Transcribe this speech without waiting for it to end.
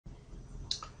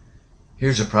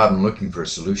Here's a problem looking for a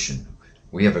solution.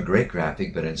 We have a great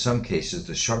graphic, but in some cases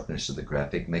the sharpness of the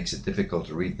graphic makes it difficult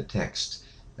to read the text,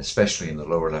 especially in the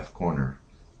lower left corner.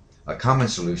 A common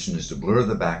solution is to blur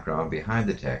the background behind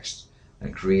the text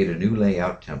and create a new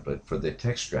layout template for the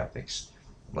text graphics,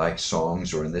 like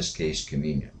songs or in this case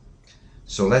communion.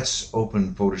 So let's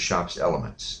open Photoshop's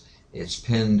Elements. It's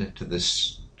pinned to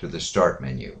the Start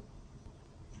menu.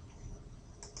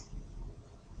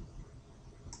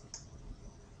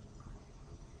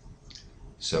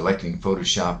 Selecting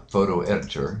Photoshop Photo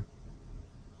Editor,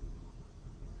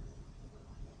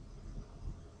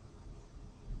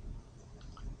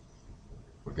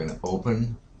 we're going to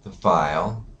open the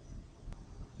file,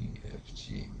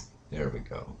 EFG, there we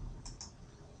go,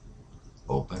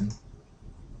 open.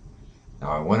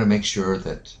 Now I want to make sure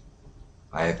that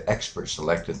I have Expert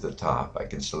selected at the top. I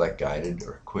can select Guided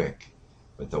or Quick,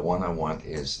 but the one I want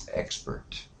is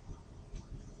Expert.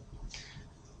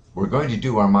 We're going to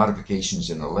do our modifications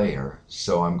in a layer,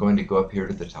 so I'm going to go up here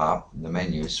to the top in the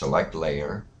menu, select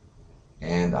Layer,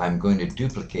 and I'm going to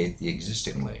duplicate the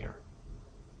existing layer.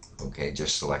 Okay,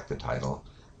 just select the title.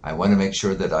 I want to make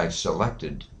sure that I've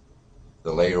selected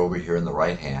the layer over here in the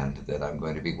right hand that I'm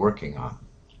going to be working on.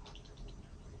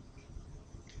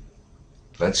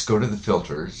 Let's go to the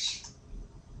filters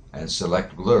and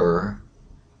select Blur,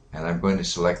 and I'm going to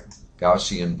select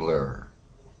Gaussian Blur.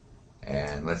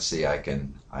 And let's see, I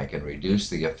can reduce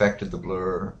the effect of the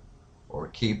blur or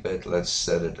keep it. Let's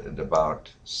set it at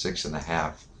about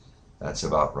 6.5. That's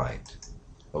about right.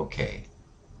 Okay.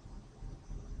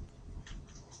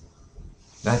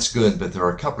 That's good, but there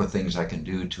are a couple of things I can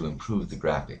do to improve the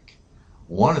graphic.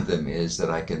 One of them is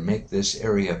that I can make this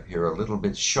area up here a little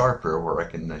bit sharper, where I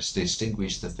can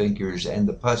distinguish the figures and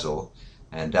the puzzle,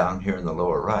 and down here in the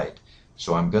lower right.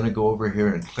 So I'm going to go over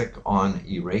here and click on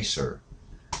Eraser.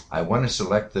 I want to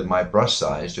select my brush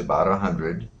size to about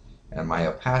 100 and my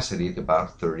opacity to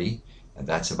about 30, and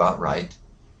that's about right.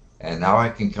 And now I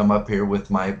can come up here with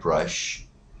my brush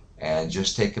and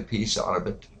just take a piece out of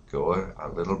it, go a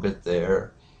little bit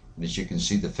there, and as you can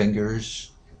see, the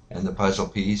fingers and the puzzle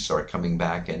piece are coming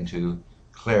back into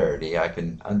clarity. I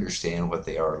can understand what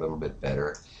they are a little bit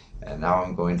better. And now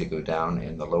I'm going to go down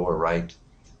in the lower right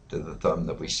to the thumb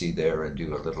that we see there and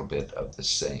do a little bit of the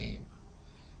same.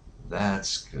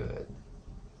 That's good.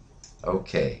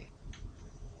 Okay.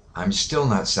 I'm still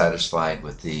not satisfied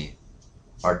with the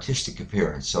artistic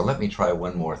appearance, so let me try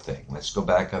one more thing. Let's go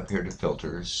back up here to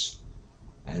Filters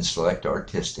and select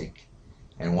Artistic.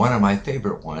 And one of my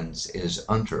favorite ones is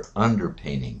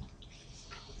underpainting.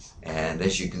 And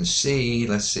as you can see,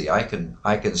 let's see, I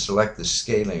can select the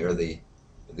scaling or the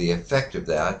effect of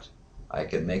that. I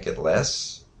can make it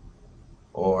less,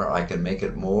 or I can make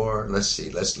it more. Let's see,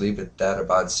 let's leave it at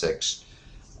about 6.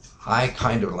 I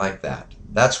kind of like that.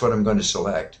 That's what I'm going to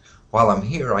select. While I'm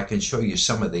here, I can show you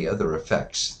some of the other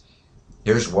effects.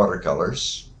 Here's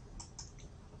watercolors.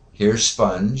 Here's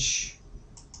sponge.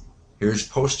 Here's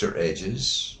poster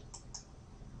edges.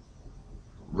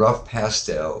 Rough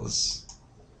pastels.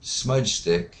 Smudge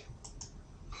stick.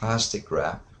 Plastic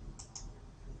wrap.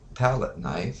 Palette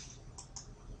knife.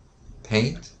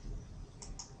 Paint.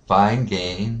 Fine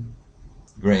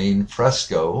grain,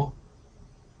 fresco,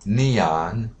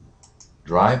 neon,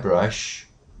 dry brush,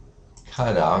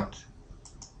 cutout,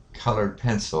 colored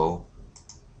pencil.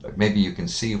 But maybe you can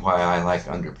see why I like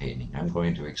underpainting. I'm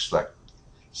going to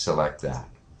select that.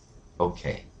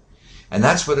 Okay. And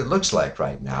that's what it looks like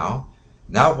right now.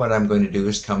 Now what I'm going to do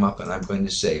is come up and I'm going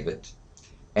to save it.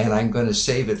 And I'm going to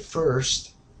save it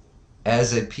first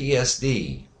as a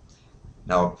PSD.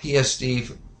 Now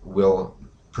PSD will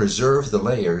preserve the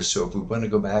layers, so if we want to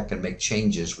go back and make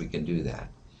changes, we can do that.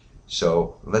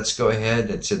 So let's go ahead.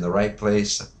 It's in the right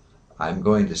place. I'm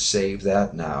going to save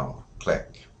that now.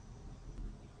 Click.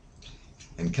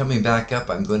 And coming back up,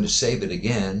 I'm going to save it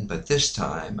again, but this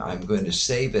time I'm going to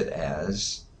save it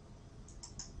as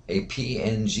a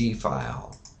PNG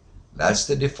file. That's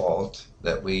the default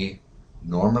that we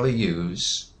normally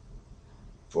use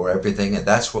for everything, and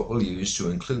that's what we'll use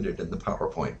to include it in the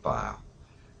PowerPoint file.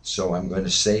 So I'm going to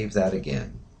save that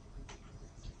again.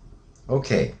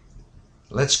 Okay,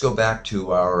 let's go back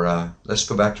to our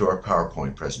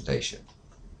PowerPoint presentation.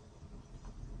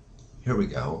 Here we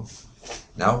go.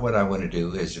 Now what I want to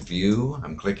do is View.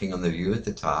 I'm clicking on the View at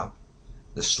the top,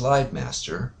 the Slide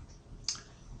Master,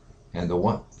 and the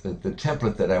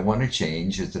template that I want to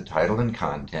change is the title and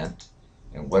content.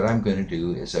 And what I'm going to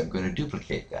do is I'm going to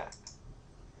duplicate that.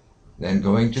 Then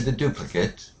going to the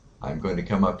duplicate, I'm going to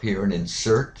come up here and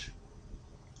insert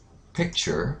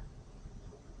picture,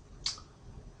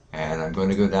 and I'm going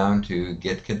to go down to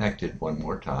get connected one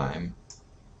more time,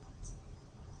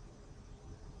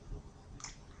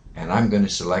 And I'm going to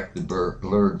select the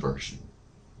blurred version.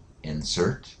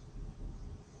 Insert.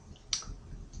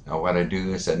 Now what I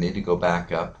do is I need to go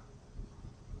back up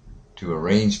to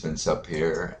arrangements up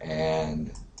here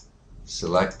and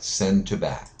select send to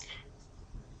back.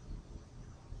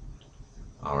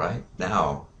 Alright,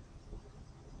 now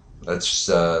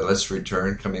let's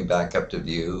return, coming back up to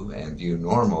view and view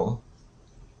normal.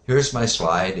 Here's my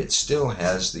slide. It still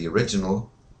has the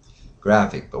original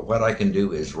graphic, but what I can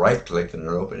do is right click in an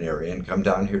open area and come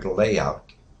down here to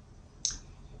layout.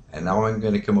 And now I'm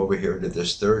going to come over here to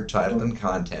this third title and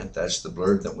content. That's the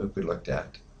blurred that we looked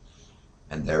at.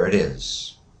 And there it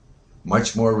is.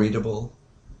 Much more readable.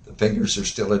 The fingers are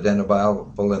still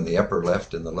identifiable in the upper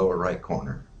left and the lower right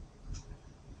corner.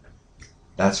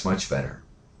 That's much better.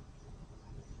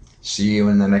 See you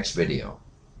in the next video.